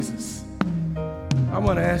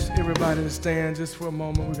want to ask everybody to stand just for a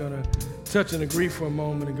moment. We're going to touch and agree for a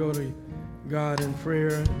moment and go to God in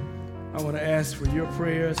prayer. I want to ask for your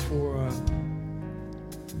prayers for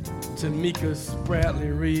Tamika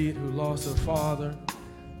Spradley Reed, who lost her father,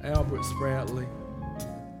 Albert Spradley.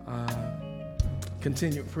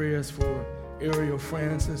 Continued prayers for Ariel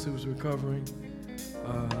Francis, who's recovering.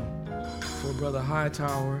 For Brother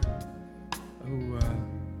Hightower, whose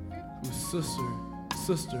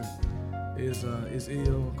sister is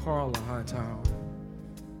ill, Carla Hightower.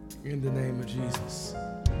 In the name of Jesus.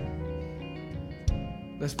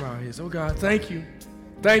 Let's bow our heads. Oh God, thank you.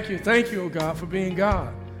 Thank you, oh God, for being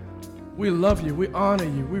God. We love you, we honor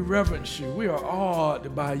you, we reverence you. We are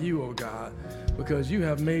awed by you, oh God, because you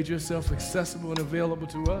have made yourself accessible and available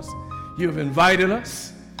to us. You have invited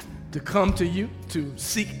us to come to you, to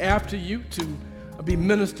seek after you, to be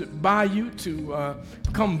ministered by you, to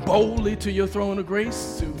come boldly to your throne of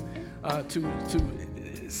grace, to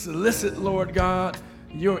solicit, Lord God,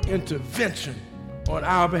 your intervention on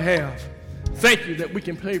our behalf. Thank you that we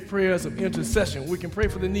can pray prayers of intercession. We can pray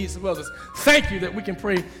for the needs of others. Thank you that we can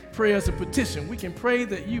pray prayers of petition. We can pray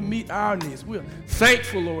that you meet our needs. We're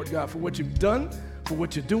thankful, Lord God, for what you've done, for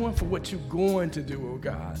what you're doing, for what you're going to do, oh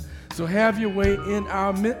God. So have your way in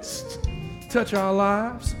our midst. Touch our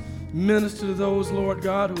lives. Minister to those, Lord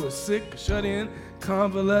God, who are sick, shut in,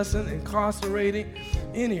 convalescent, incarcerated,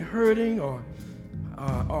 any hurting or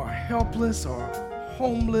helpless or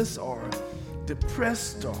homeless or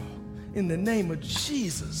depressed, or in the name of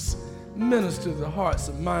Jesus, minister to the hearts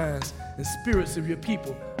and minds and spirits of your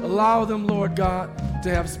people. Allow them, Lord God, to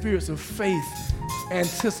have spirits of faith,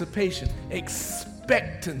 anticipation,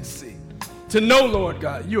 expectancy, to know, Lord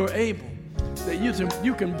God, you are able, that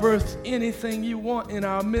you can birth anything you want in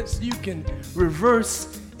our midst. You can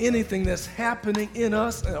reverse anything that's happening in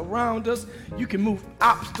us and around us. You can move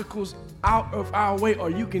obstacles out of our way, or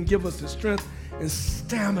you can give us the strength and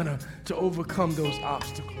stamina to overcome those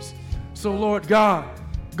obstacles. So, Lord God,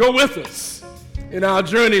 go with us in our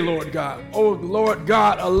journey, Lord God. Oh, Lord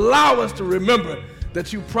God, allow us to remember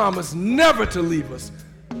that you promised never to leave us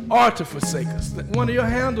or to forsake us. That one of your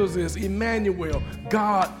handles is Emmanuel,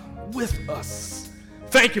 God with us.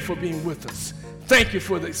 Thank you for being with us. Thank you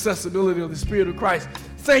for the accessibility of the Spirit of Christ.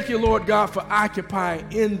 Thank you, Lord God, for occupying,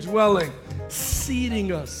 indwelling,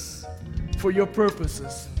 seating us for your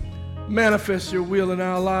purposes. Manifest your will in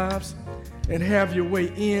our lives and have your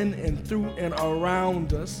way in and through and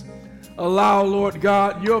around us. Allow, Lord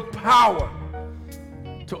God, your power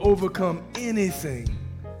to overcome anything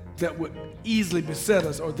that would easily beset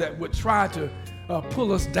us, or that would try to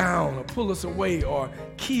pull us down or pull us away or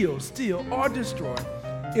kill, steal, or destroy.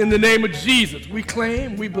 In the name of Jesus, we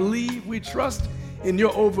claim, we believe, we trust in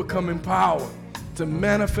your overcoming power to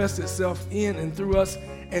manifest itself in and through us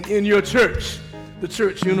and in your church, the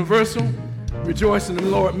Church Universal, Rejoicing in the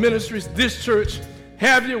Lord Ministries. This church,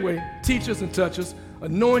 have your way, teach us and touch us,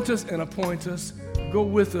 anoint us and appoint us. Go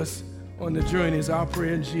with us on the journey is our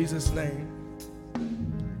prayer in Jesus' name.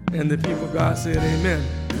 And the people of God said amen.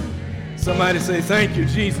 Somebody say, thank you,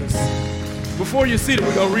 Jesus. Before you're seated,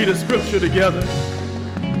 we're going to read a scripture together.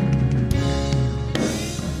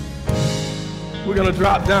 We're going to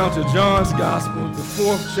drop down to John's Gospel, the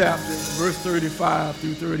 4th chapter, verse 35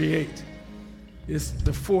 through 38. It's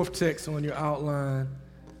the 4th text on your outline.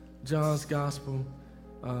 John's Gospel,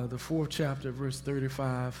 the 4th chapter, verse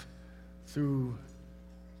 35 through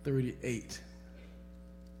 38.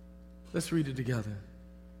 Let's read it together.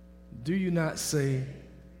 Do you not say,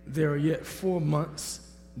 there are yet 4 months,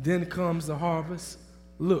 then comes the harvest?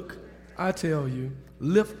 Look, I tell you,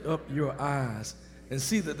 lift up your eyes and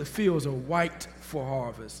see that the fields are white for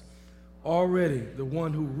harvest. Already the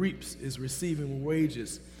one who reaps is receiving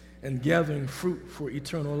wages and gathering fruit for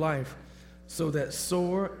eternal life, so that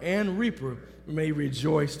sower and reaper may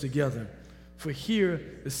rejoice together. For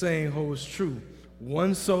here the saying holds true,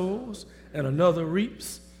 one sows and another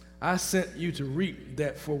reaps. I sent you to reap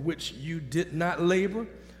that for which you did not labor.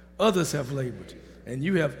 Others have labored, and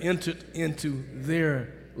you have entered into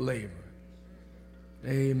their labor.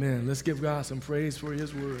 Amen. Let's give God some praise for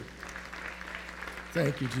his word.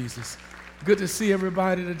 Thank you, Jesus. Good to see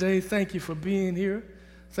everybody today. Thank you for being here.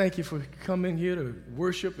 Thank you for coming here to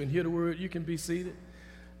worship and hear the word. You can be seated.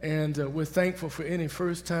 And we're thankful for any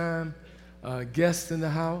first-time guests in the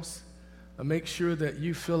house. Make sure that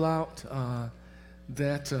you fill out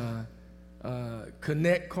that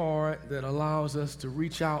connect card that allows us to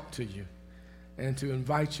reach out to you and to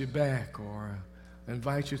invite you back or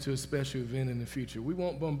invite you to a special event in the future. We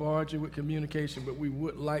won't bombard you with communication, but we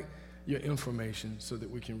would like your information so that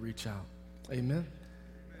we can reach out. Amen.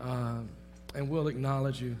 And we'll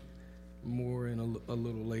acknowledge you more in a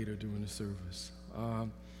little later during the service.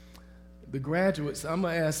 The graduates, I'm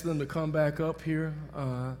going to ask them to come back up here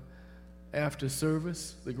after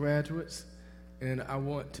service, the graduates, and I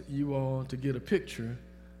want you all to get a picture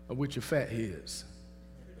of with your fat heads.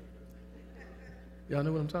 Y'all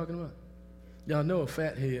know what I'm talking about? Y'all know a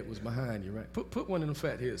fat head was behind you, right? Put one of them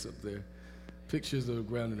fat heads up there. Pictures of the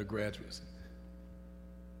ground and the graduates.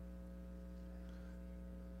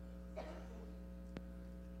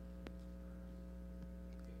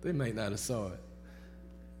 They might not have saw it.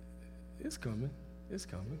 It's coming. It's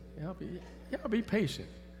coming. Y'all be patient.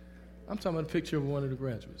 I'm talking about a picture of one of the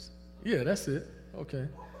graduates. Yeah, that's it. Okay.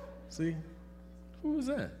 See? Who was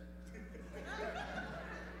that?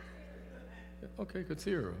 Okay,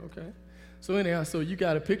 Katira. Okay. So anyhow, so you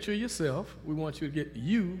got a picture of yourself. We want you to get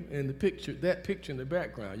you in the picture, that picture in the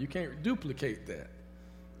background. You can't duplicate that.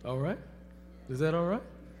 All right? Is that all right?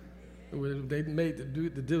 They made the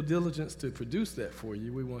due diligence to produce that for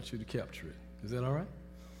you. We want you to capture it. Is that all right?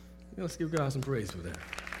 Let's give God some praise for that.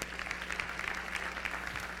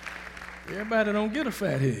 Everybody don't get a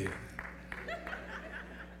fat head.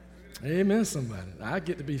 Amen, somebody. I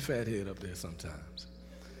get to be fat head up there sometimes.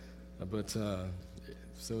 But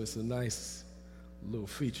so it's a nice little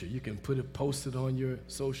feature. You can post it on your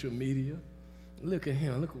social media. Look at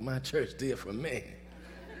him. Look what my church did for me.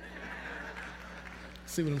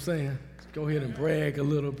 See what I'm saying? Go ahead and brag a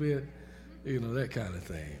little bit. You know, that kind of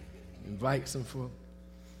thing. Invite some folks.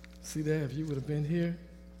 See that if you would have been here?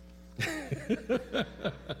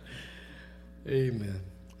 Amen.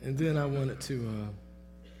 And then I wanted to,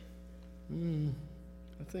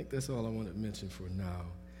 I think that's all I wanted to mention for now.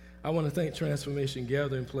 I want to thank Transformation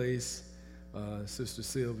Gathering Place, Sister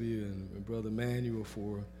Sylvia and Brother Manuel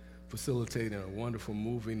for facilitating a wonderful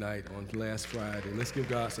movie night on last Friday. Let's give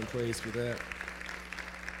God some praise for that.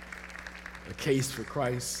 A Case for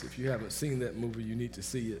Christ. If you haven't seen that movie, you need to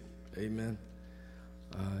see it. Amen.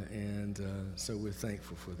 So we're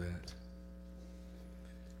thankful for that.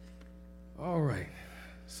 All right.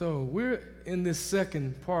 So we're in this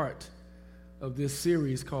second part of this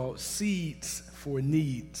series called Seeds for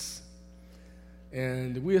Needs.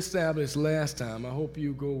 And we established last time, I hope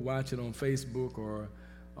you go watch it on Facebook or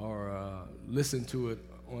listen to it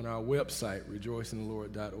on our website,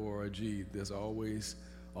 rejoiceinthelord.org. There's always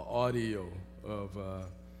an audio of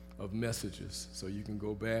messages, so you can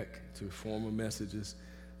go back to former messages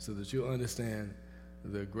so that you'll understand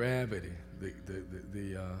the gravity,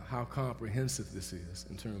 the how comprehensive this is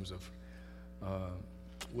in terms of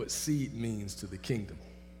what seed means to the kingdom.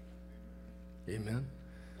 Amen.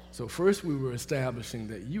 So first we were establishing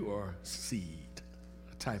that you are seed,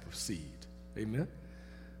 a type of seed. Amen.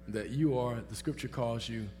 That you are, the scripture calls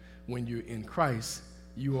you, when you're in Christ,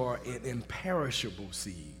 you are an imperishable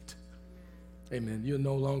seed. Amen. You're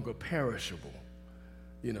no longer perishable.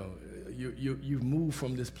 You know, you've moved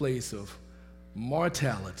from this place of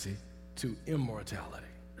mortality to immortality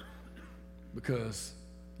because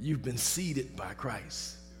you've been seeded by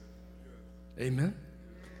Christ. Amen.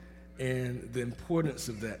 And the importance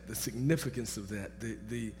of that, the significance of that,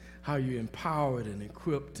 the how you're empowered and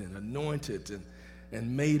equipped and anointed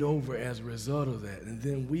and made over as a result of that. And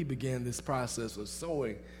then we began this process of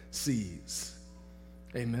sowing seeds.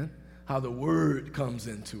 Amen. How the word comes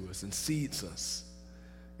into us and seeds us.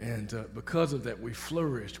 And because of that, we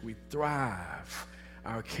flourish, we thrive.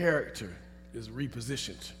 Our character is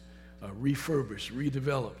repositioned, refurbished,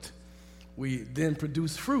 redeveloped. We then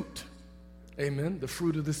produce fruit. Amen. The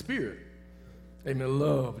fruit of the Spirit. Amen.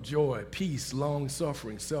 Love, joy, peace,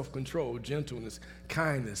 long-suffering, self-control, gentleness,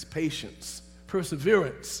 kindness, patience,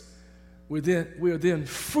 perseverance. We're then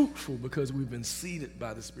fruitful because we've been seeded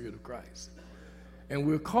by the Spirit of Christ. And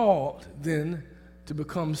we're called then to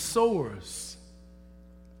become sowers,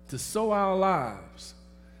 to sow our lives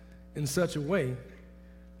in such a way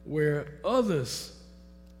where others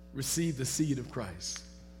receive the seed of Christ.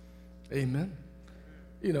 Amen.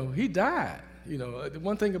 You know, he died. You know, the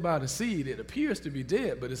one thing about a seed, it appears to be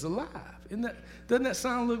dead, but it's alive. Doesn't that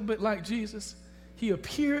sound a little bit like Jesus? He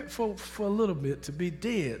appeared for a little bit to be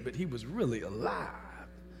dead, but he was really alive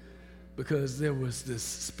because there was this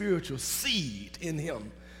spiritual seed in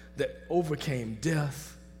him that overcame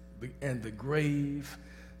death and the grave,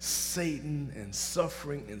 Satan and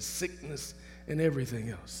suffering and sickness and everything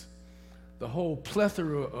else. The whole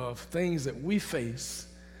plethora of things that we face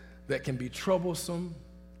that can be troublesome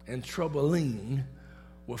and troubling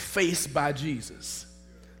were faced by Jesus.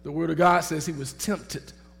 The Word of God says he was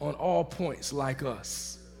tempted on all points like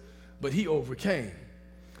us, but he overcame.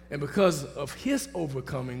 And because of his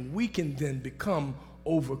overcoming, we can then become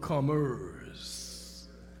overcomers.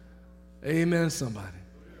 Amen, somebody.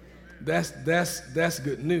 That's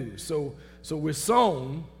good news. So we're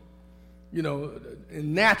sown,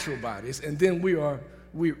 in natural bodies, and then we're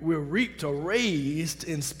reaped or raised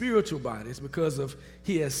in spiritual bodies because of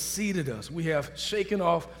He has seated us. We have shaken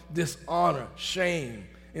off dishonor, shame,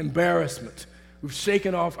 embarrassment. We've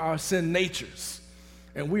shaken off our sin natures,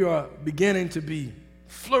 and we are beginning to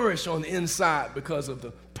flourish on the inside because of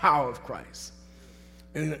the power of Christ.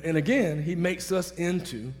 And again, He makes us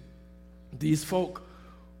into these folk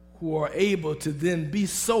who are able to then be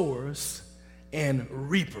sowers and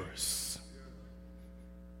reapers.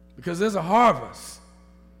 Because there's a harvest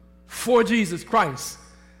for Jesus Christ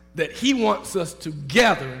that He wants us to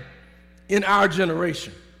gather in our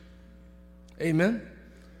generation. Amen?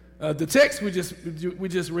 The text we just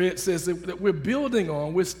read says that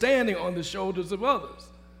we're standing on the shoulders of others.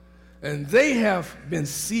 And they have been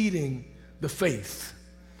seeding the faith.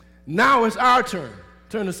 Now it's our turn.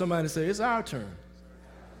 Turn to somebody and say, it's our turn.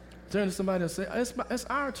 Turn to somebody and say, it's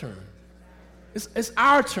our turn. It's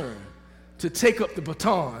our turn to take up the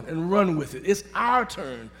baton and run with it. It's our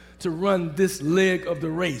turn to run this leg of the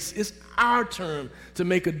race. It's our turn to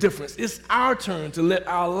make a difference. It's our turn to let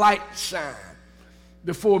our light shine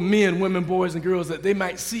before men, women, boys, and girls, that they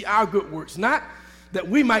might see our good works. Not that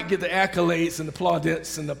we might get the accolades and the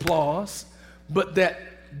plaudits and the applause, but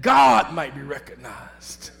that God might be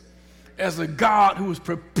recognized as a God who is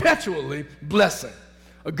perpetually blessing,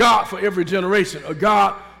 a God for every generation, a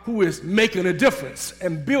God who is making a difference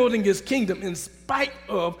and building His kingdom in spite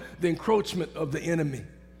of the encroachment of the enemy, in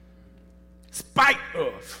spite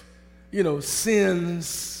of,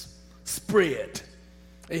 sin's spread.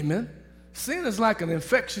 Amen? Sin is like an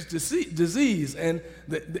infectious disease, and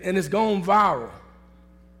it's gone viral.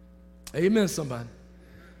 Amen, somebody?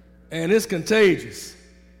 And it's contagious.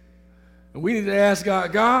 And we need to ask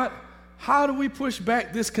God, how do we push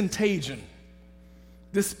back this contagion,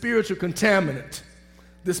 this spiritual contaminant,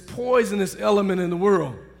 this poisonous element in the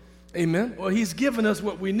world? Amen? Well, He's given us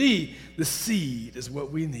what we need. The seed is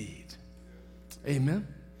what we need. Amen?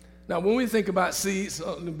 Now, when we think about seeds,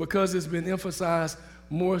 because it's been emphasized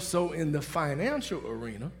more so in the financial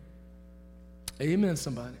arena, amen,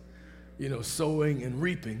 somebody, sowing and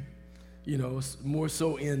reaping, more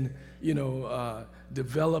so in,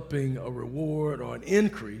 developing a reward or an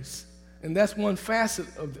increase. And that's one facet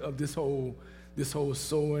of this whole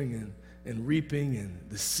sowing and reaping and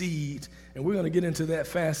the seed. And we're going to get into that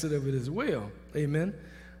facet of it as well. Amen.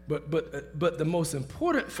 But the most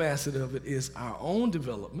important facet of it is our own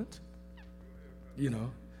development.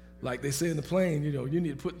 Like they say in the plane, you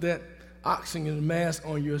need to put that oxygen mask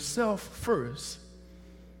on yourself first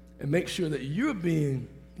and make sure that you're being,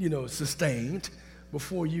 sustained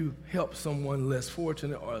before you help someone less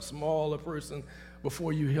fortunate or a smaller person,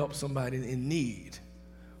 before you help somebody in need.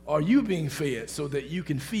 Are you being fed so that you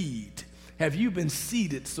can feed? Have you been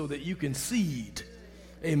seeded so that you can seed?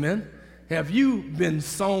 Amen. Have you been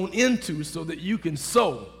sown into so that you can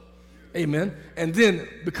sow? Amen. And then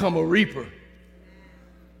become a reaper.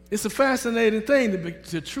 It's a fascinating thing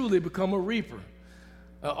to truly become a reaper,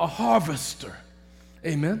 a harvester.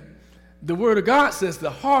 Amen. The Word of God says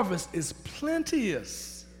the harvest is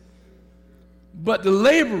plenteous, but the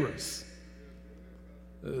laborers,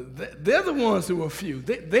 they're the ones who are few.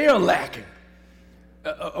 They are lacking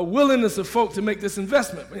a willingness of folk to make this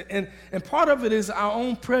investment. And part of it is our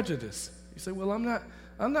own prejudice. You say, well,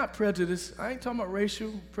 I'm not prejudiced. I ain't talking about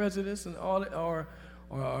racial prejudice and all that, or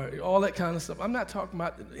all that kind of stuff. I'm not talking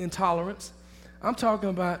about intolerance. I'm talking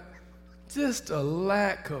about just a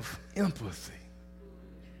lack of empathy.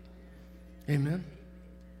 Amen.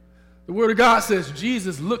 The Word of God says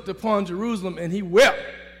Jesus looked upon Jerusalem and He wept.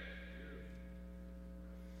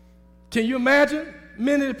 Can you imagine?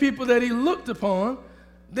 Many of the people that He looked upon,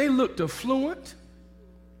 they looked affluent,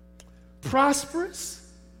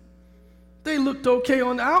 prosperous. They looked okay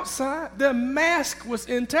on the outside. Their mask was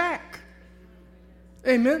intact.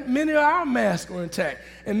 Amen. Many of our masks are intact.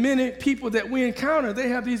 And many people that we encounter, they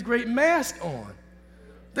have these great masks on.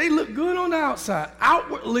 They look good on the outside.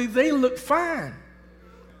 Outwardly, they look fine.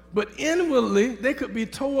 But inwardly, they could be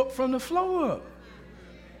tore up from the floor up.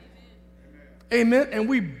 Amen. And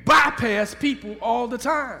we bypass people all the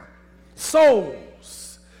time.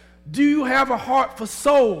 Souls. Do you have a heart for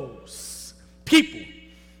souls? People.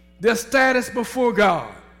 Their status before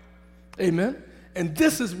God. Amen. And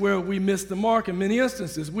this is where we miss the mark in many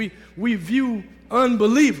instances. We view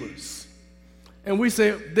unbelievers and we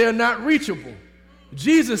say they're not reachable.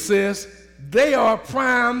 Jesus says they are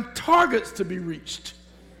prime targets to be reached.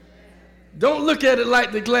 Don't look at it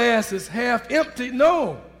like the glass is half empty.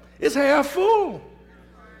 No, it's half full.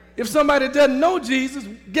 If somebody doesn't know Jesus,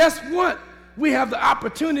 guess what? we have the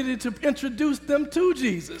opportunity to introduce them to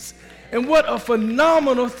Jesus. And what a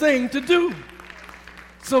phenomenal thing to do.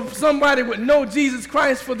 So somebody would know Jesus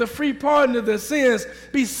Christ for the free pardon of their sins,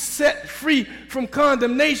 be set free from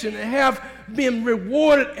condemnation, and have been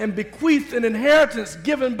rewarded and bequeathed an inheritance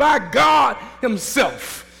given by God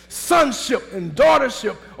himself. Sonship and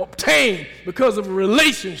daughtership obtained because of a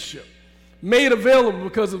relationship made available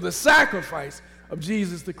because of the sacrifice of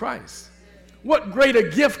Jesus the Christ. What greater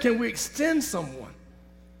gift can we extend someone?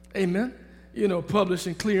 Amen. You know,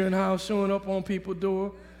 publishing clearinghouse, showing up on people's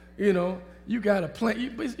door. You know, you got to plant,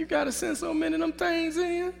 you got to send so many of them things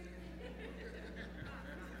in.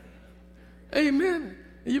 Amen.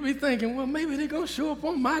 And you be thinking, well, maybe they're going to show up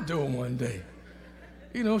on my door one day.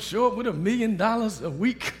 You know, show up with $1 million a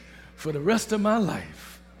week for the rest of my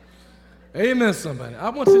life. Amen, somebody. I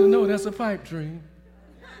want you to know that's a pipe dream.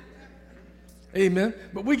 Amen.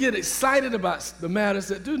 But we get excited about the matters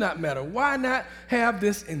that do not matter. Why not have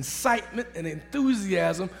this incitement and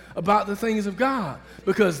enthusiasm about the things of God?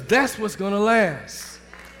 Because that's what's going to last.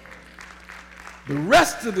 The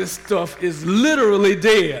rest of this stuff is literally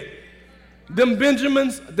dead. Them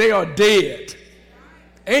Benjamins, they are dead.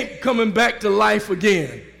 Ain't coming back to life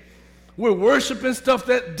again. We're worshiping stuff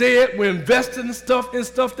that's dead. We're investing in stuff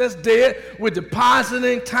that's dead. We're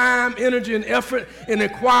depositing time, energy, and effort in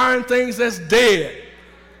acquiring things that's dead.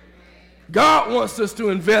 God wants us to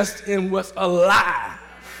invest in what's alive.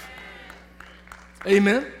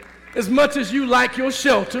 Amen. As much as you like your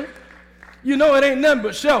shelter, you know it ain't nothing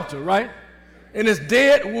but shelter, right? And it's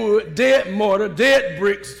dead wood, dead mortar, dead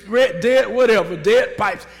bricks, dead whatever, dead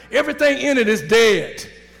pipes. Everything in it is dead.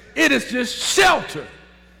 It is just shelter.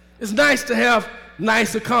 It's nice to have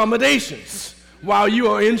nice accommodations while you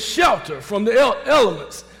are in shelter from the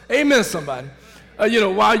elements. Amen, somebody.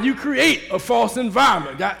 While you create a false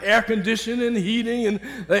environment, got air conditioning, heating,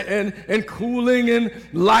 and cooling, and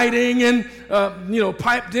lighting, and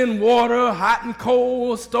piped in water, hot and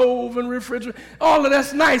cold, stove and refrigerator. All of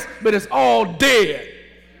that's nice, but it's all dead.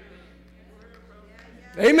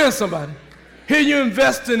 Amen, somebody. Here you're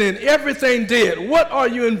investing in everything dead. What are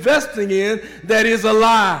you investing in that is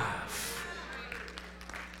alive?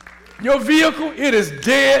 Your vehicle, it is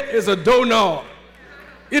dead as a doorknob.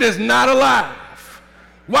 It is not alive.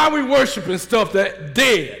 Why are we worshiping stuff that's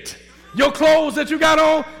dead? Your clothes that you got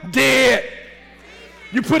on, dead.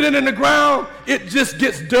 You put it in the ground, it just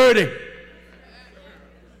gets dirty.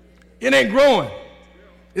 It ain't growing.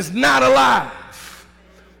 It's not alive.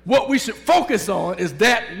 What we should focus on is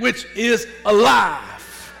that which is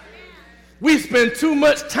alive. We spend too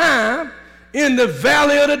much time in the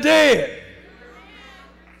valley of the dead.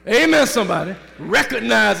 Amen, somebody.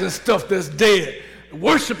 Recognizing stuff that's dead.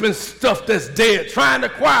 Worshiping stuff that's dead. Trying to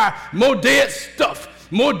acquire more dead stuff.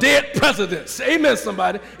 More dead presidents. Amen,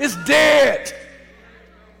 somebody. It's dead.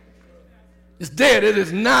 It's dead. It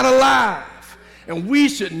is not alive. And we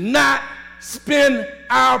should not spend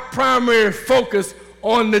our primary focus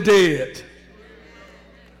on the dead.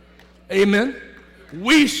 Amen.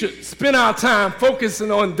 We should spend our time focusing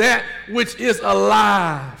on that which is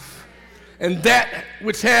alive and that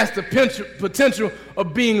which has the potential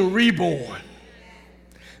of being reborn,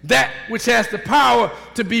 that which has the power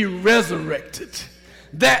to be resurrected,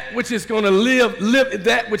 that which is going to live,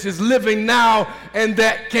 that which is living now and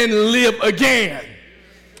that can live again.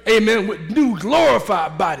 Amen. With new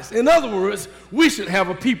glorified bodies. In other words, we should have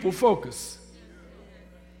a people focus.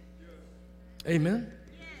 Amen.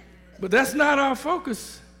 But that's not our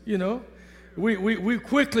focus, you know. We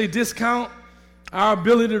quickly discount our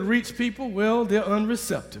ability to reach people. Well, they're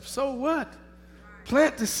unreceptive. So what?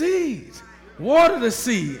 Plant the seed. Water the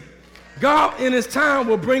seed. God in his time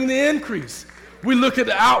will bring the increase. We look at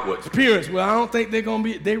the outward appearance. Well, I don't think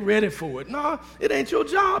they're ready for it. No, it ain't your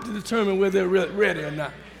job to determine whether they're ready or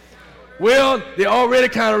not. Well, they're already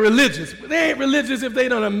kind of religious. But they ain't religious if they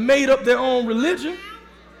done have made up their own religion.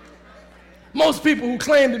 Most people who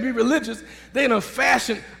claim to be religious, they done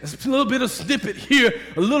fashion a little bit of snippet here,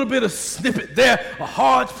 a little bit of snippet there, a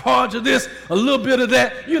hodgepodge of this, a little bit of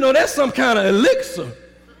that. You know, that's some kind of elixir.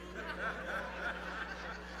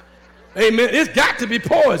 Amen. It's got to be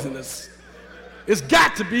poisonous. It's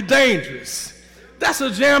got to be dangerous. That's a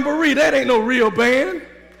jamboree. That ain't no real band.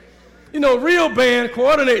 You know, real band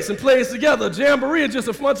coordinates and plays together. A jamboree is just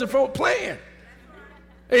a bunch of folk playing.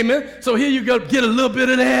 Amen. So here you go, get a little bit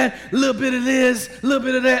of that, a little bit of this, a little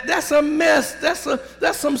bit of that. That's a mess.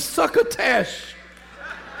 That's some succotash.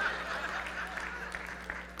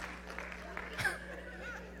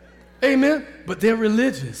 Amen. But they're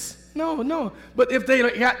religious. No. But if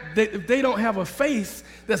they don't have a faith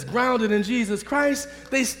that's grounded in Jesus Christ,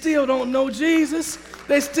 they still don't know Jesus.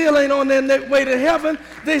 They still ain't on their way to heaven.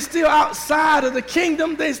 They still outside of the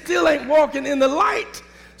kingdom. They still ain't walking in the light.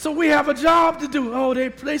 So we have a job to do. Oh,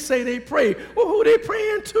 they say they pray. Well, who they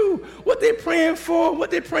praying to? What they praying for?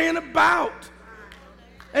 What they praying about?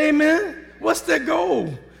 Amen. What's their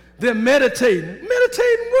goal? They're meditating.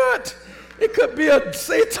 Meditating what? It could be a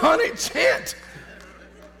satanic chant.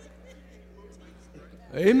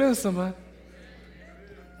 Amen, somebody.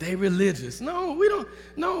 They religious. No, we don't.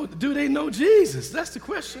 No, do they know Jesus? That's the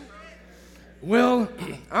question. Well,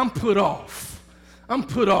 I'm put off.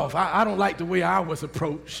 I don't like the way I was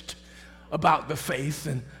approached about the faith,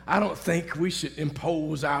 and I don't think we should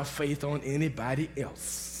impose our faith on anybody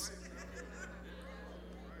else.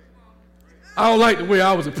 I don't like the way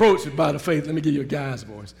I was approached about the faith. Let me give you a guy's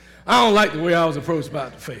voice. I don't like the way I was approached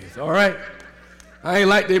about the faith, all right? I ain't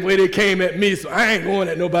like the way they came at me, so I ain't going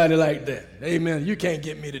at nobody like that. Amen. You can't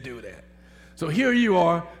get me to do that. So here you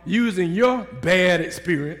are using your bad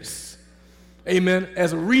experience, amen,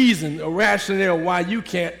 as a reason, a rationale why you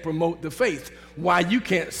can't promote the faith, why you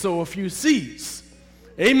can't sow a few seeds.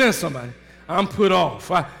 Amen, somebody. I'm put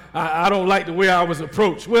off. I don't like the way I was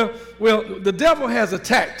approached. Well, the devil has a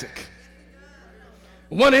tactic.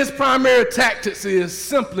 One of his primary tactics is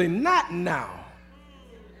simply not now.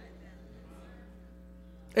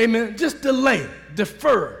 Amen. Just delay,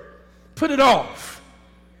 defer, put it off.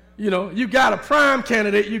 You know, you got a prime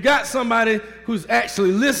candidate. You got somebody who's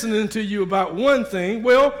actually listening to you about one thing.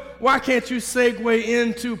 Well, why can't you segue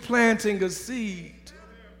into planting a seed?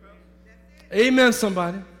 Amen,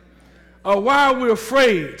 somebody. Why are we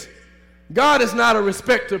afraid? God is not a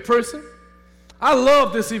respecter of person. I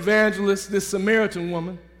love this evangelist, this Samaritan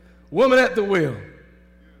woman at the well.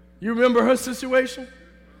 You remember her situation?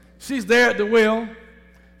 She's there at the well.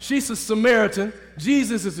 She's a Samaritan.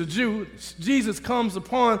 Jesus is a Jew. Jesus comes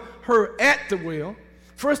upon her at the well.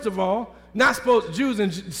 First of all, Jews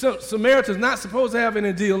and Samaritans not supposed to have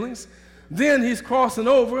any dealings. Then he's crossing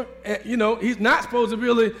over, and, he's not supposed to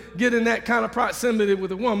really get in that kind of proximity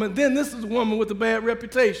with a woman. Then this is a woman with a bad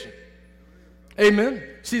reputation. Amen.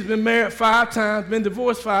 She's been married 5 times, been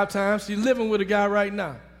divorced 5 times. She's living with a guy right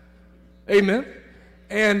now. Amen.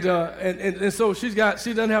 And so she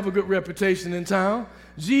doesn't have a good reputation in town.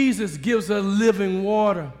 Jesus gives her living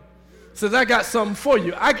water. Says, I got something for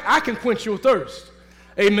you. I can quench your thirst.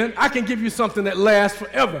 Amen. I can give you something that lasts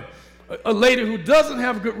forever. A lady who doesn't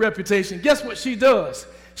have a good reputation, guess what she does?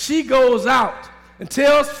 She goes out and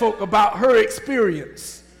tells folk about her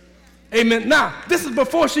experience. Amen. Now, this is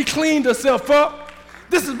before she cleaned herself up.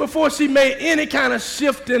 This is before she made any kind of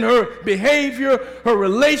shift in her behavior, her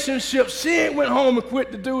relationship. She ain't went home and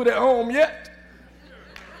quit the dude at home yet.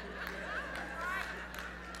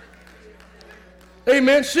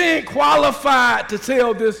 Amen. She ain't qualified to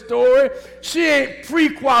tell this story. She ain't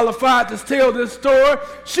pre-qualified to tell this story.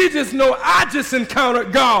 She just know I just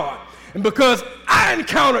encountered God. And because I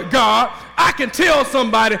encountered God, I can tell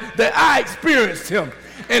somebody that I experienced him.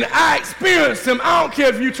 And I experienced him. I don't care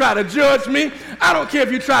if you try to judge me. I don't care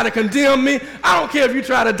if you try to condemn me. I don't care if you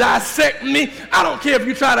try to dissect me. I don't care if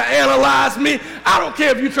you try to analyze me. I don't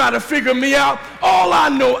care if you try to figure me out. All I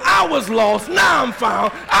know, I was lost. Now I'm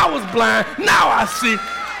found. I was blind. Now I see.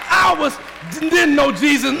 Didn't know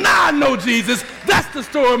Jesus. Now I know Jesus. That's the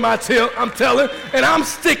story I'm telling, and I'm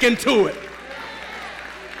sticking to it.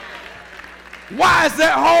 Why is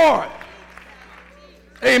that hard?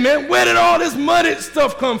 Amen. Where did all this muddy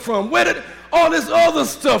stuff come from? Where did all this other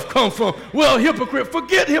stuff come from? Well, hypocrite.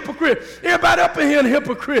 Forget hypocrite. Everybody up in here is a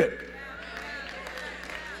hypocrite.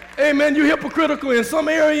 Amen. You're hypocritical in some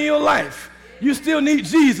area in your life. You still need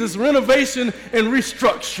Jesus, renovation and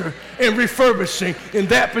restructure and refurbishing in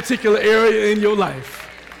that particular area in your life.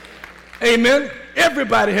 Amen.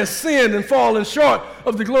 Everybody has sinned and fallen short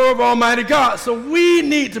of the glory of Almighty God. So we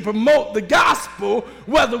need to promote the gospel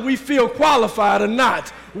whether we feel qualified or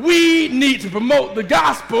not. We need to promote the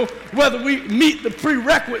gospel whether we meet the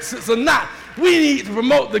prerequisites or not. We need to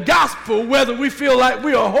promote the gospel whether we feel like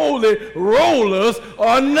we are holy rollers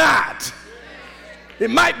or not. It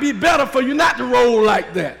might be better for you not to roll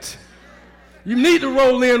like that. You need to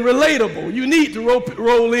roll in relatable. You need to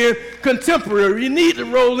roll in contemporary. You need to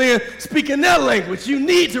roll in speaking their language. You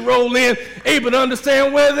need to roll in able to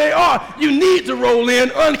understand where they are. You need to roll in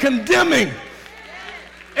uncondemning.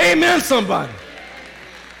 Amen, somebody.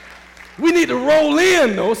 We need to roll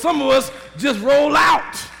in, though. Some of us just roll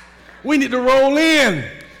out. We need to roll in.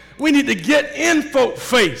 We need to get in folk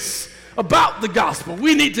face about the gospel.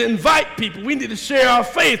 We need to invite people. We need to share our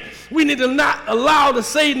faith. We need to not allow the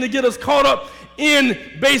Satan to get us caught up in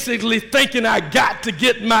basically thinking I got to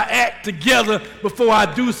get my act together before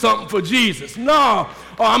I do something for Jesus. No,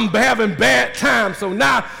 or I'm having bad times. So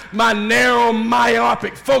now my narrow,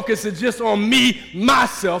 myopic focus is just on me,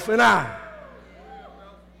 myself, and I.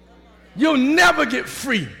 You'll never get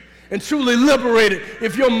free and truly liberated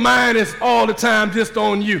if your mind is all the time just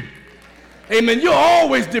on you. Amen. You'll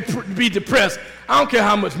always be depressed. I don't care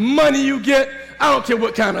how much money you get. I don't care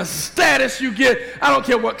what kind of status you get. I don't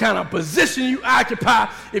care what kind of position you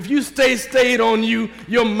occupy. If you stayed on you,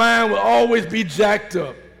 your mind will always be jacked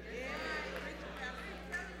up.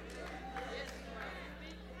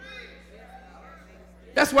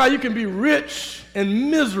 That's why you can be rich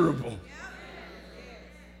and miserable.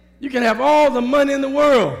 You can have all the money in the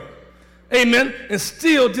world, amen, and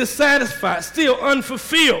still dissatisfied, still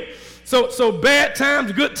unfulfilled. So bad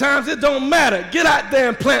times, good times, it don't matter. Get out there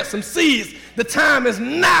and plant some seeds. The time is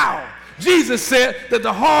now. Jesus said that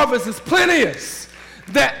the harvest is plenteous,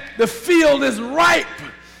 that the field is ripe,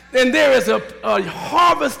 and there is a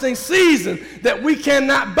harvesting season that we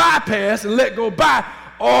cannot bypass and let go by,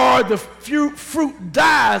 or the fruit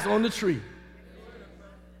dies on the tree.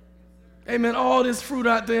 Amen. All this fruit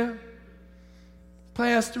out there,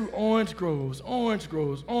 pass through orange groves, orange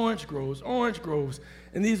groves, orange groves, orange groves,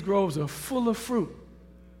 and these groves are full of fruit.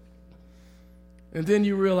 And then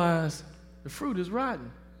you realize the fruit is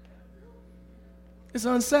rotten. It's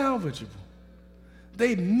unsalvageable.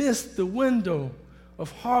 They missed the window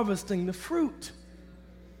of harvesting the fruit.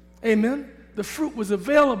 Amen. The fruit was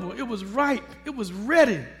available. It was ripe. It was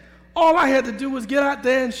ready. All I had to do was get out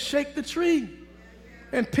there and shake the tree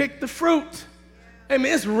and pick the fruit.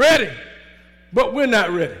 Amen. It's ready, but we're not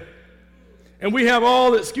ready. And we have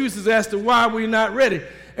all excuses as to why we're not ready.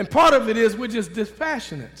 And part of it is we're just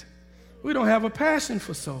dispassionate. We don't have a passion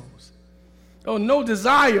for souls. Oh, no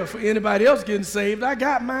desire for anybody else getting saved. I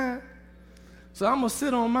got mine. So I'm going to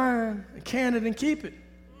sit on mine and can it and keep it.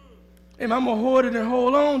 And I'm going to hoard it and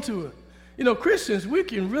hold on to it. You know, Christians, we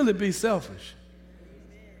can really be selfish.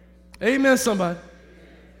 Amen, somebody.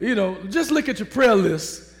 You know, just look at your prayer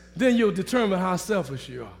list, then you'll determine how selfish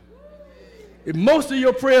you are. If most of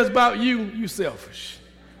your prayers about you, you're selfish.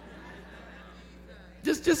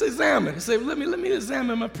 Just examine. Say, let me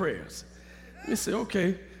examine my prayers. Let me say,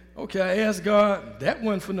 okay, I asked God, that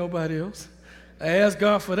wasn't for nobody else. I asked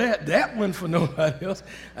God for that wasn't for nobody else.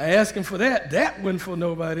 I asked him for that wasn't for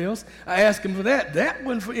nobody else. I asked him for that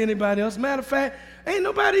wasn't for anybody else. Matter of fact, ain't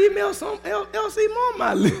nobody else even on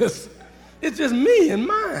my list. It's just me and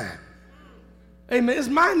mine. Amen. It's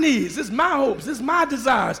my needs. It's my hopes. It's my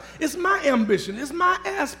desires. It's my ambition. It's my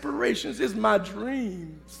aspirations. It's my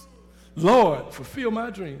dreams. Lord, fulfill my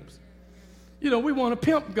dreams. You know, we want to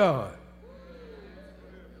pimp God.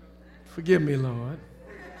 Forgive me, Lord.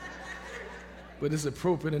 But it's an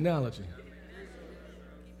appropriate analogy.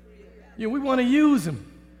 You know, we want to use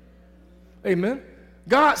him. Amen.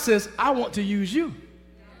 God says, I want to use you.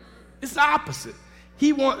 It's the opposite.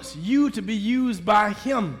 He wants you to be used by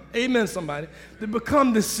him. Amen, somebody. To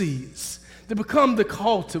become the seeds, to become the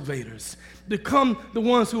cultivators, to become the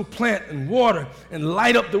ones who plant and water and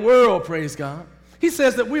light up the world, praise God. He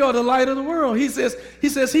says that we are the light of the world. He says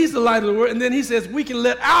he's the light of the world, and then he says we can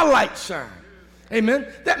let our light shine.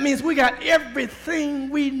 Amen. That means we got everything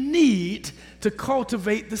we need to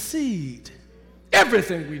cultivate the seed.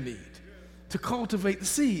 Everything we need to cultivate the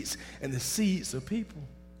seeds. And the seeds are people.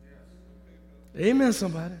 Amen,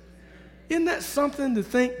 somebody. Isn't that something to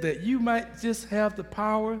think that you might just have the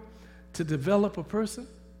power to develop a person?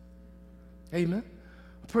 Amen.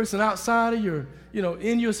 A person outside of your,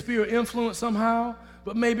 in your sphere of influence somehow,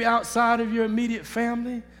 but maybe outside of your immediate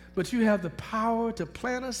family, but you have the power to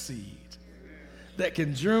plant a seed that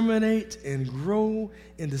can germinate and grow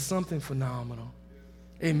into something phenomenal.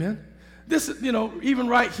 Amen. This is, even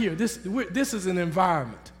right here, this is an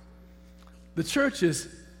environment. The church is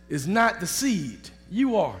not the seed.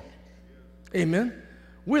 You are. Amen.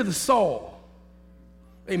 We're the soil.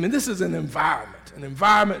 Amen. This is an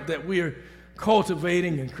environment that we're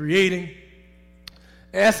cultivating and creating,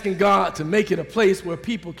 asking God to make it a place where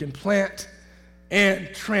people can plant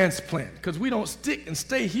and transplant. Because we don't stick and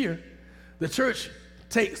stay here. The church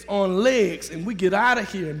takes on legs and we get out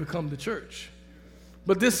of here and become the church.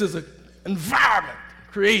 But this is an environment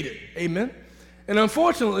created. Amen. And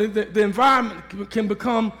unfortunately, the environment can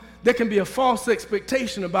become, there can be a false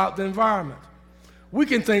expectation about the environment. We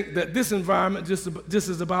can think that this environment just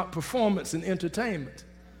is about performance and entertainment.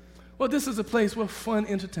 Well, this is a place where fun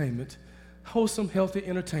entertainment, wholesome, healthy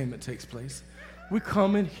entertainment takes place. We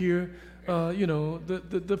come and hear,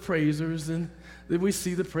 the praisers, and we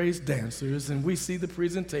see the praise dancers, and we see the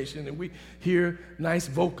presentation, and we hear nice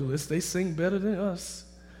vocalists. They sing better than us.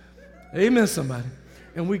 Amen, somebody.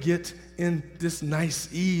 And we get in this nice,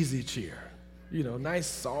 easy chair. nice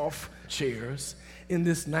soft chairs in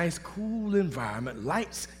this nice cool environment,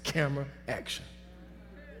 lights, camera, action.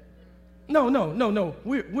 No.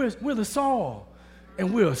 We're the Saul,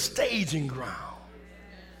 and we're a staging ground.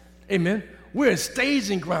 Amen. We're a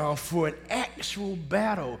staging ground for an actual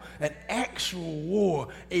battle, an actual war,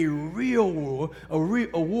 a real war, a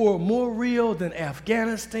war more real than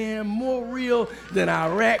Afghanistan, more real than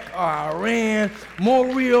Iraq or Iran,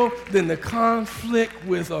 more real than the conflict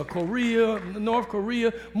with North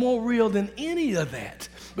Korea, more real than any of that,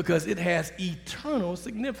 because it has eternal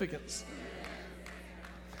significance.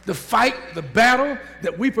 The fight, the battle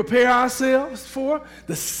that we prepare ourselves for,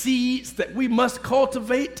 the seeds that we must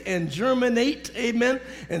cultivate and germinate, amen,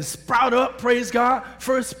 and sprout up, praise God,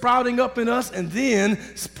 first sprouting up in us and then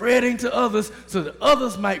spreading to others so that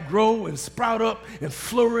others might grow and sprout up and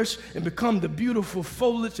flourish and become the beautiful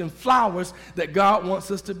foliage and flowers that God wants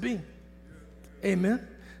us to be. Amen.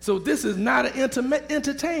 So this is not an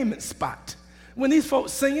entertainment spot. When these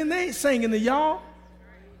folks singing, they ain't singing to y'all.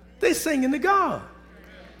 They singing to God.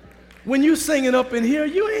 When you singing up in here,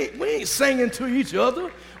 we ain't singing to each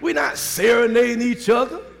other. We're not serenading each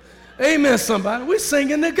other. Amen, somebody. We're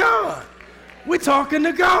singing to God. We're talking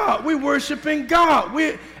to God. We're worshiping God.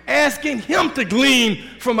 We're asking him to glean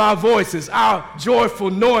from our voices, our joyful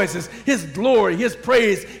noises, his glory, his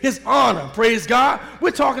praise, his honor. Praise God. We're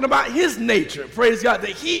talking about his nature. Praise God, that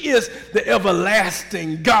he is the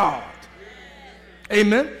everlasting God.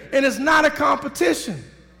 Amen. And it's not a competition.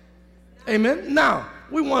 Amen. Now,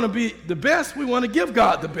 we want to be the best. We want to give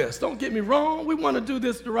God the best. Don't get me wrong. We want to do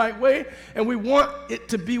this the right way, and we want it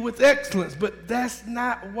to be with excellence. But that's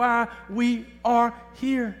not why we are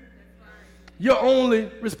here. Your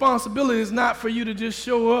only responsibility is not for you to just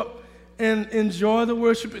show up and enjoy the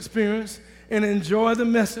worship experience and enjoy the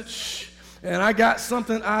message. And I got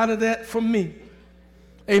something out of that for me.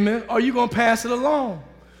 Amen. Are you going to pass it along?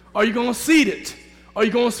 Are you going to seed it? Are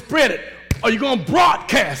you going to spread it? Are you going to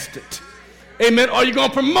broadcast it? Amen. Are you going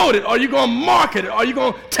to promote it? Are you going to market it? Are you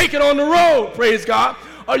going to take it on the road? Praise God.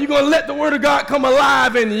 Are you going to let the word of God come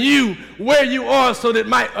alive in you where you are so that it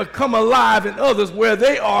might come alive in others where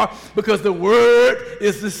they are, because the word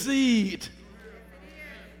is the seed.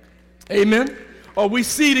 Amen. Are we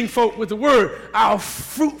seeding folk with the word? Our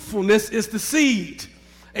fruitfulness is the seed.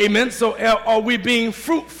 Amen. So are we being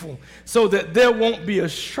fruitful so that there won't be a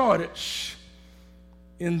shortage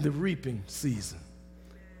in the reaping season,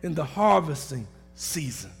 in the harvesting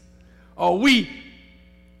season? Are we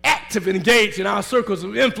active and engaged in our circles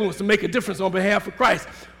of influence to make a difference on behalf of Christ?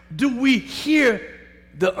 Do we hear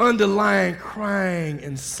the underlying crying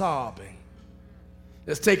and sobbing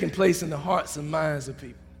that's taking place in the hearts and minds of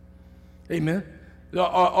people? Amen. Or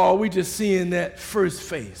are we just seeing that first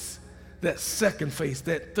face, that second face,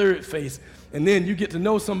 that third face, and then you get to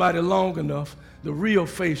know somebody long enough, the real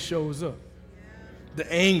face shows up?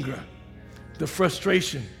 The anger, the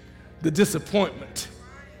frustration, the disappointment,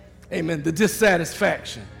 amen, the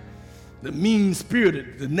dissatisfaction, the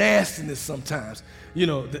mean-spirited, the nastiness sometimes, being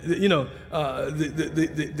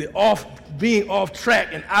off track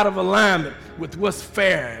and out of alignment with what's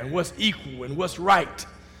fair and what's equal and what's right,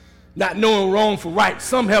 not knowing wrong for right.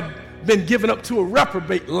 Some have been given up to a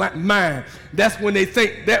reprobate mind. That's when they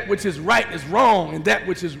think that which is right is wrong, and that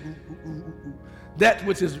which is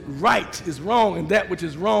right is wrong, and that which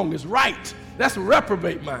is wrong is right. That's a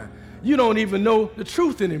reprobate mind. You don't even know the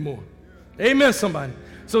truth anymore. Amen, somebody.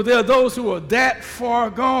 So there are those who are that far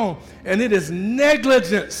gone, and it is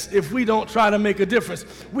negligence if we don't try to make a difference.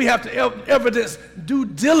 We have to evidence due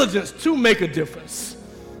diligence to make a difference.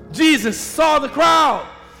 Jesus saw the crowd,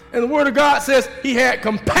 and the word of God says he had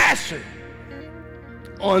compassion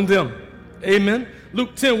on them. Amen.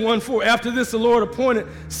 Luke 10:1-4. After this, the Lord appointed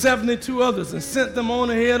 72 others and sent them on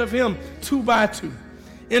ahead of him 2 by 2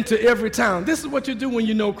 into every town. This is what you do when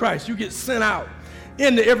you know Christ. You get sent out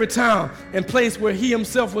into every town and place where he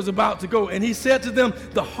himself was about to go. And he said to them,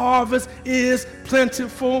 the harvest is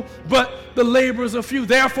plentiful, but the laborers are few.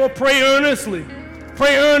 Therefore, pray earnestly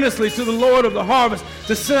to the Lord of the harvest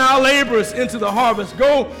to send out laborers into the harvest.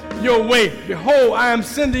 Go your way. Behold, I am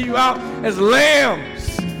sending you out as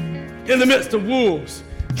lambs in the midst of wolves,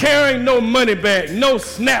 carrying no money bag, no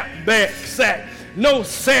snapback sack, no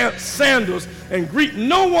sandals, and greet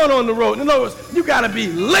no one on the road. In other words, you got to be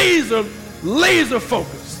laser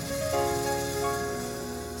focused.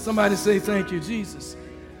 Somebody say, thank you, Jesus.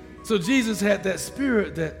 So Jesus had that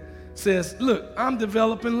spirit that says, look, I'm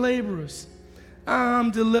developing laborers. I'm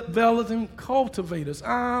developing cultivators.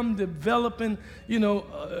 I'm developing,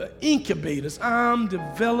 incubators. I'm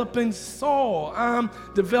developing soil. I'm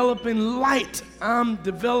developing light. I'm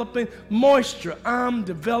developing moisture. I'm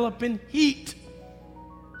developing heat.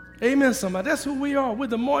 Amen, somebody. That's who we are. We're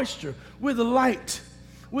the moisture. We're the light.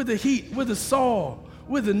 We're the heat. We're the soil.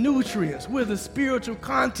 We're the nutrients. We're the spiritual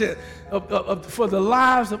content for the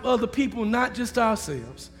lives of other people, not just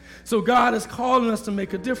ourselves. So God is calling us to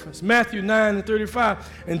make a difference. Matthew 9:35,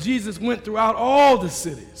 and Jesus went throughout all the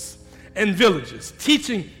cities and villages,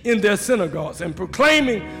 teaching in their synagogues and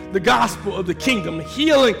proclaiming the gospel of the kingdom,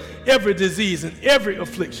 healing every disease and every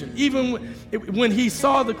affliction. Even when he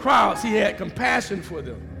saw the crowds, he had compassion for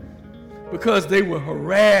them because they were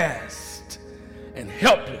harassed and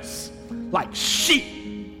helpless like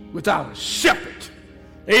sheep without a shepherd.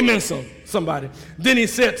 Amen, somebody. Then he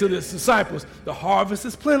said to his disciples, the harvest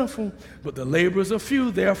is plentiful, but the laborers are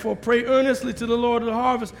few. Therefore, pray earnestly to the Lord of the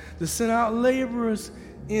harvest to send out laborers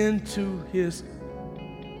into his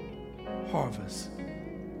harvest.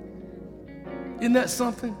 Isn't that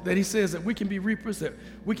something that he says that we can be reapers, that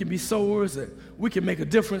we can be sowers, that we can make a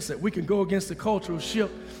difference, that we can go against the cultural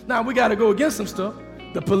shift? Now, we got to go against some stuff.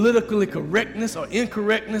 The politically correctness or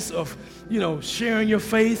incorrectness of, sharing your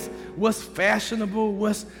faith, what's fashionable,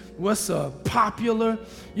 what's popular.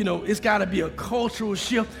 It's got to be a cultural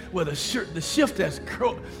shift where the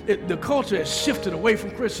culture has shifted away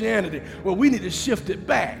from Christianity. Well, we need to shift it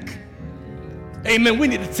back. Amen. We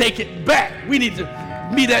need to take it back. We need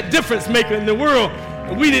to be that difference maker in the world.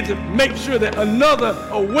 And we need to make sure that another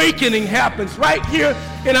awakening happens right here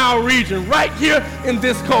in our region, right here in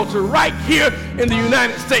this culture, right here in the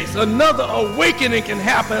United States. Another awakening can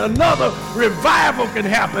happen, another revival can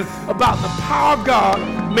happen about the power of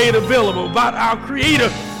God made available, about our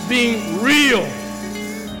Creator being real.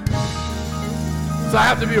 So I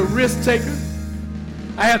have to be a risk taker.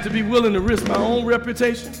 I have to be willing to risk my own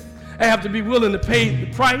reputation. I have to be willing to pay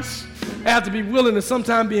the price. I have to be willing to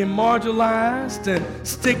sometimes be marginalized and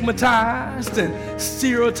stigmatized and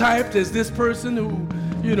stereotyped as this person who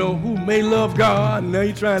may love God, and now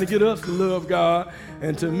you're trying to get us to love God,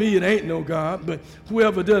 and to me it ain't no God, but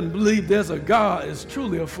whoever doesn't believe there's a God is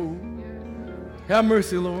truly a fool. Have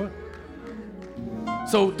mercy, Lord.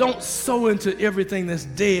 So don't sow into everything that's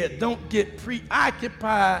dead. Don't get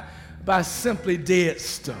preoccupied by simply dead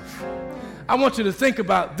stuff. I want you to think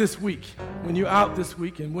about this week, when you're out this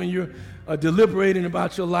week and when you're deliberating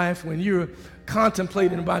about your life, when you're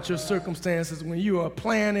contemplating about your circumstances, when you are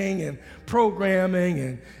planning and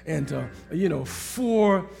programming and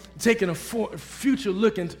taking a future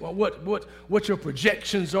look into what your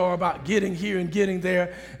projections are about getting here and getting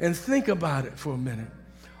there, and think about it for a minute.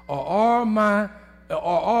 Are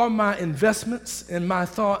all my investments and my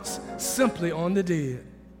thoughts simply on the dead?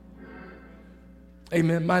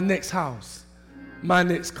 Amen. My next house, my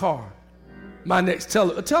next car, my next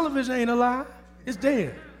television ain't alive. It's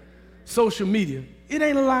dead. Social media, it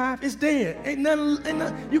ain't alive. It's dead. Ain't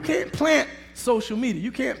nothing. You can't plant social media.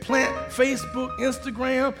 You can't plant Facebook,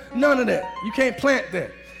 Instagram, none of that. You can't plant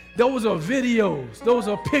that. Those are videos. Those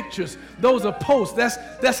are pictures. Those are posts.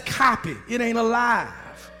 That's copy. It ain't alive.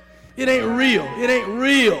 It ain't real. It ain't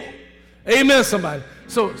real. Amen, somebody.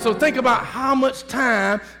 So think about how much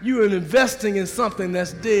time you are investing in something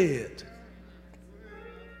that's dead.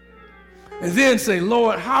 And then say,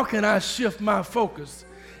 Lord, how can I shift my focus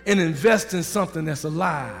and invest in something that's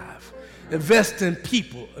alive? Invest in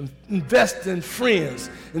people, invest in friends,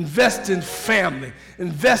 invest in family,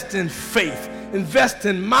 invest in faith, invest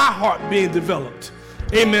in my heart being developed.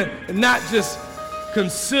 Amen. And not just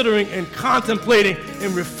considering and contemplating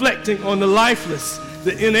and reflecting on the lifeless,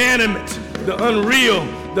 the inanimate, the unreal,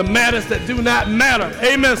 the matters that do not matter.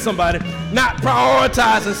 Amen, somebody. Not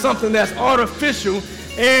prioritizing something that's artificial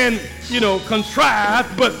and,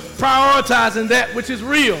 contrived, but prioritizing that which is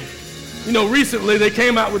real. Recently they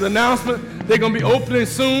came out with an announcement. They're going to be opening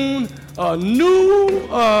soon a new,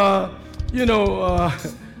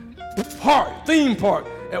 theme park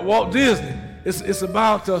at Walt Disney. It's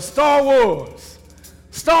about Star Wars.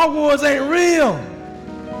 Star Wars ain't real.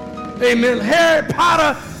 Amen. Harry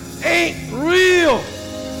Potter ain't real.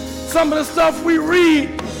 Some of the stuff we read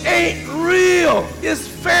ain't real. It's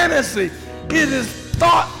fantasy. It is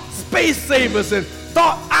thought space savers and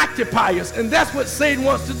thought occupiers. And that's what Satan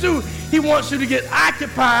wants to do. He wants you to get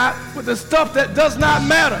occupied with the stuff that does not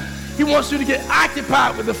matter. He wants you to get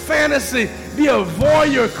occupied with the fantasy, be a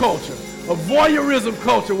voyeur culture. A voyeurism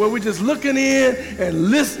culture where we're just looking in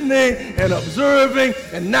and listening and observing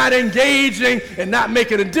and not engaging and not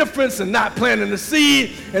making a difference and not planting the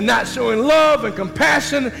seed and not showing love and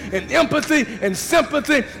compassion and empathy and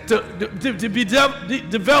sympathy to be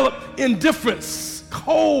developed indifference,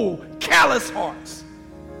 cold, callous hearts.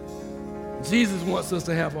 Jesus wants us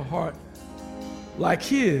to have a heart like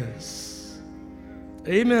his.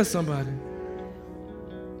 Amen, somebody.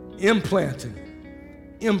 Implanting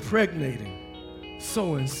impregnating,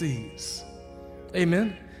 sowing seeds.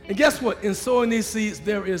 Amen. And guess what? In sowing these seeds,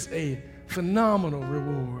 there is a phenomenal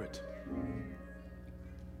reward.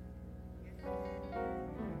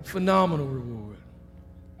 Phenomenal reward.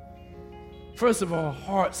 First of all,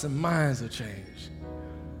 hearts and minds are changed.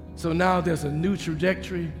 So now there's a new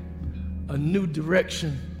trajectory, a new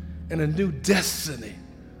direction, and a new destiny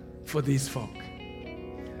for these folk.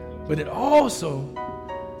 But it also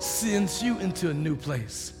sends you into a new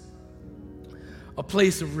place. A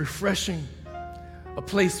place of refreshing, a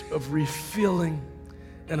place of refilling,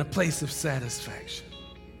 and a place of satisfaction.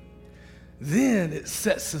 Then it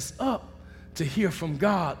sets us up to hear from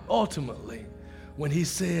God ultimately when he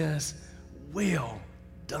says, well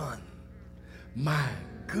done, my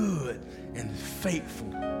good and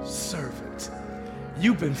faithful servant.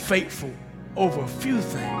 You've been faithful over a few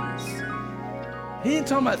things. He ain't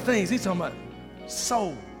talking about things, he's talking about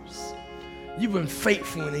souls. You've been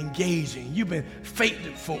faithful in engaging. You've been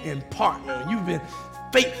faithful in partnering. You've been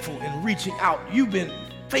faithful in reaching out. You've been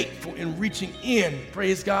faithful in reaching in,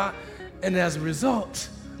 praise God. And as a result,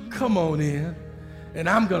 come on in, and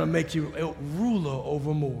I'm going to make you a ruler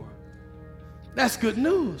over more. That's good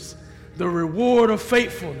news. The reward of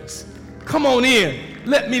faithfulness. Come on in.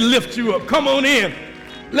 Let me lift you up. Come on in.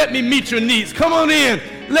 Let me meet your needs. Come on in.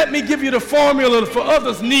 Let me give you the formula for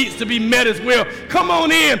others' needs to be met as well. Come on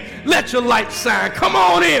in. Let your light shine. Come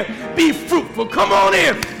on in. Be fruitful. Come on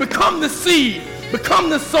in. Become the seed. Become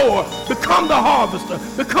the sower. Become the harvester.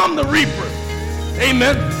 Become the reaper.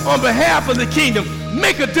 Amen. On behalf of the kingdom,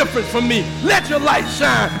 make a difference for me. Let your light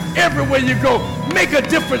shine everywhere you go. Make a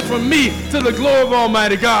difference for me to the glory of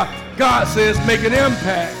Almighty God. God says, make an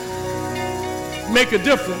impact. Make a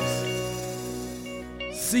difference.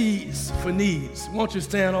 Seeds for needs. Won't you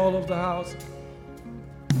stand all over the house?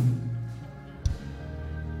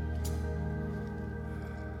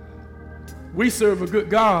 We serve a good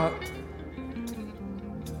God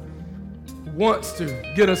who wants to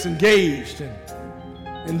get us engaged and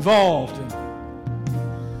involved and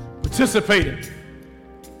participating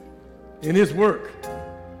in his work.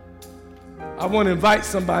 I want to invite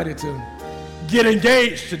somebody to get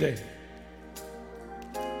engaged today,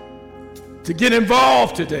 to get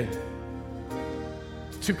involved today,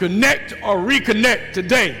 to connect or reconnect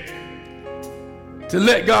today, to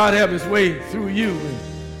let God have his way through you.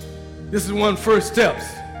 And this is one first steps.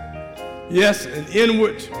 Yes, an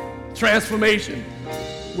inward transformation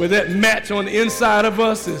where that match on the inside of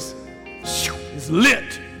us is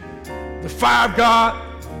lit. The fire of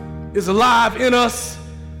God is alive in us.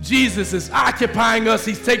 Jesus is occupying us.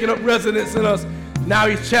 He's taking up residence in us. Now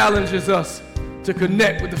he challenges us to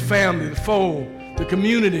connect with the family, the fold, the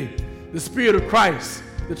community, the Spirit of Christ,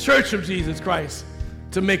 the church of Jesus Christ,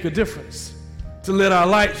 to make a difference, to let our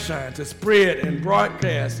light shine, to spread and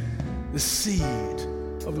broadcast the seed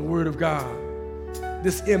of the Word of God,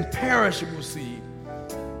 this imperishable seed,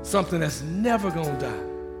 something that's never going to die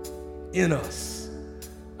in us.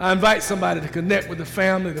 I invite somebody to connect with the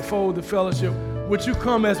family, the fold, the fellowship. Would you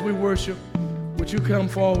come as we worship? Would you come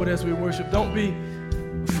forward as we worship? Don't be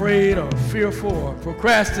afraid or fearful or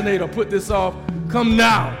procrastinate or put this off. Come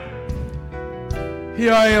now.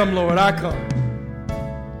 Here I am, Lord. I come.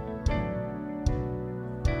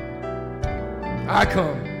 I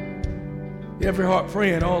come. Every heart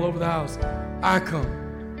praying all over the house. I come.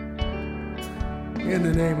 In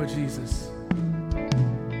the name of Jesus.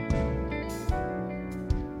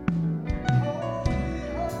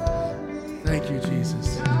 Thank you,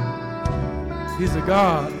 Jesus. He's a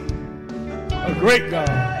God, a great God,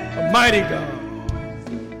 a mighty God.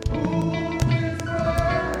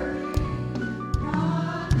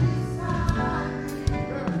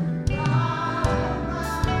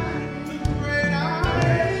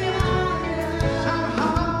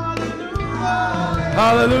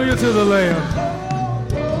 Hallelujah to the Lamb.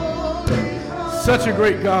 Such a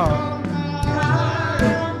great God.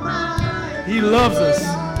 He loves us.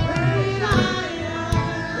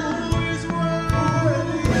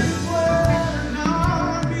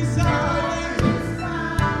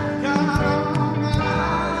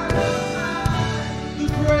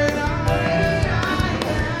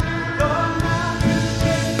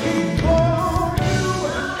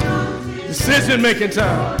 Decision-making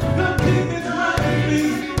time.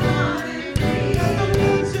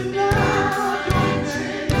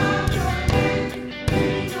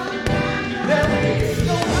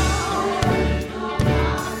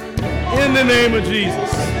 In the name of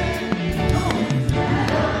Jesus.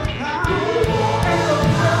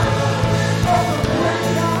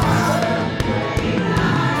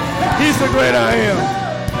 He's the great I am.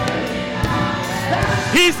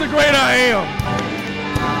 He's the great I am.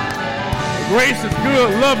 Gracious, good,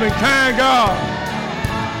 loving, kind God.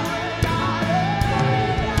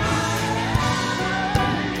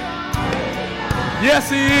 Yes,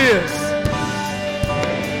 he is.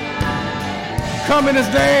 Come in his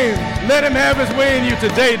name. Let him have his way in you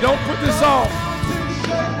today. Don't put this off.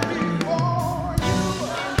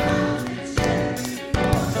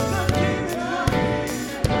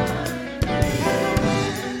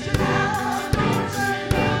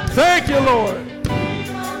 Thank you, Lord.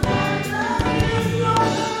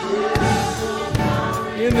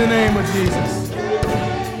 In the name of Jesus.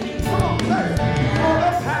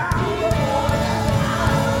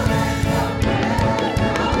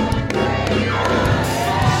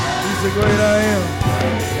 He's the great I am.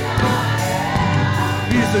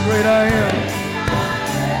 He's the great I am.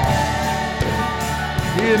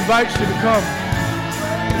 He invites you to come.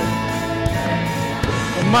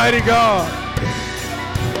 A mighty God.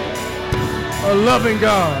 A loving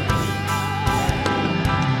God.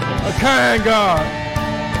 A kind God.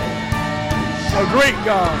 A great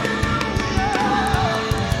God.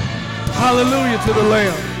 Hallelujah to the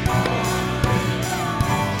Lamb.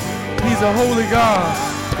 He's a holy God.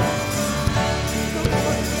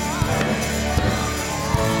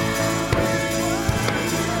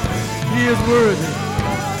 He is worthy.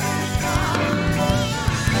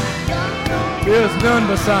 There's none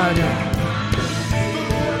beside him.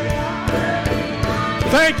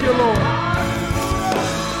 Thank you, Lord.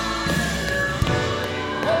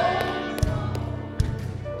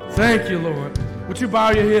 Thank you, Lord. Would you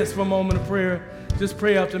bow your heads for a moment of prayer? Just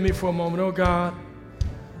pray after me for a moment. Oh God,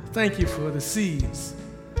 thank you for the seeds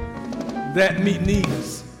that meet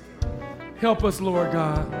needs. Help us, Lord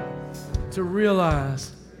God, to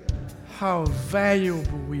realize how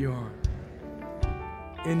valuable we are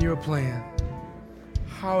in your plan,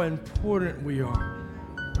 how important we are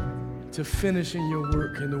to finishing your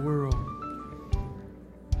work in the world,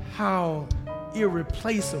 how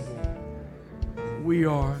irreplaceable we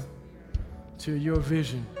are to your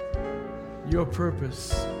vision, your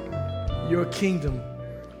purpose, your kingdom,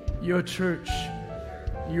 your church,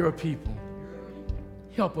 your people.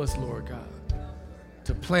 Help us, Lord God,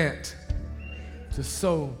 to plant, to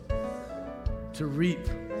sow, to reap,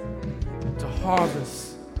 to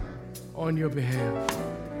harvest on your behalf.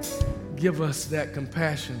 Give us that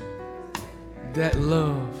compassion, that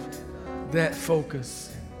love, that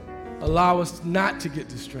focus. Allow us not to get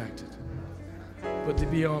distracted, but to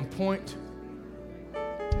be on point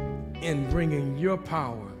in bringing your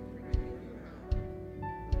power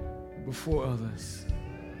before others.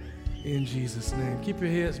 In Jesus' name. Keep your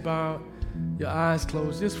heads bowed, your eyes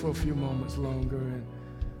closed just for a few moments longer.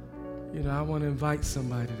 And, I want to invite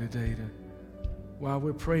somebody today to, while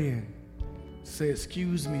we're praying, say,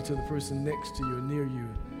 excuse me to the person next to you or near you.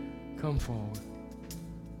 Come forward.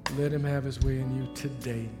 Let him have his way in you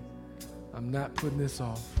today. I'm not putting this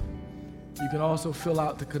off. You can also fill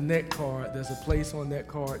out the Connect card. There's a place on that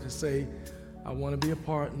card to say, I want to be a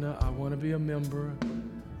partner, I want to be a member.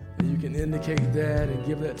 And you can indicate that and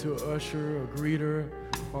give that to an usher or greeter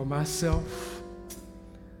or myself.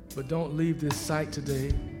 But don't leave this site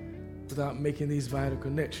today without making these vital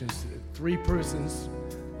connections. 3 persons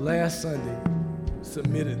last Sunday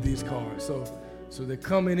submitted these cards. So they're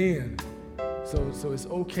coming in. So it's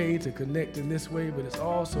okay to connect in this way, but it's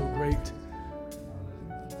also great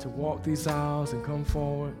to walk these aisles and come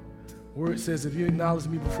forward. Word says, if you acknowledge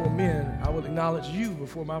me before men, I will acknowledge you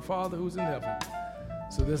before my Father who's in heaven.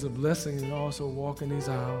 So there's a blessing in also walking these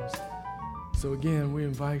aisles. So again, we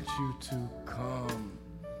invite you to come.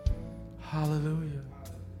 Hallelujah.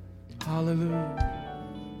 Hallelujah.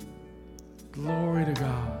 Glory to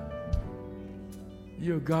God.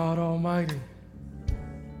 You're God Almighty.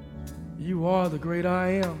 You are the great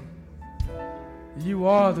I am. You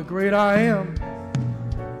are the great I am.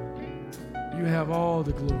 You have all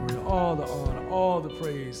the glory, all the honor, all the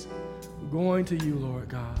praise going to you, Lord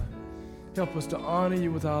God. Help us to honor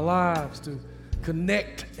you with our lives, to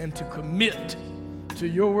connect and to commit to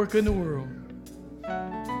your work in the world.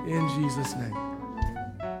 In Jesus' name.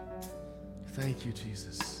 Thank you,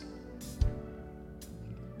 Jesus.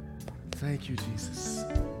 Thank you, Jesus.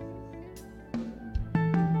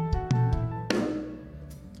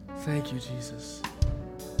 Thank you, Jesus.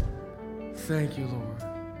 Thank you, Lord.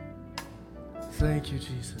 Thank you,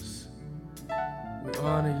 Jesus. We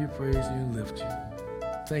honor you, praise you, and lift you.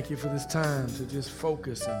 Thank you for this time to just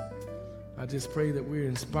focus. And I just pray that we're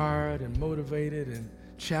inspired and motivated and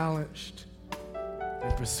challenged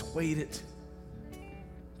and persuaded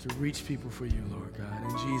to reach people for you, Lord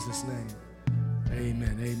God. In Jesus' name,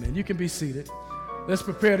 amen, amen. You can be seated. Let's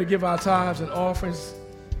prepare to give our tithes and offerings.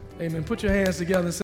 Amen. Put your hands together and say,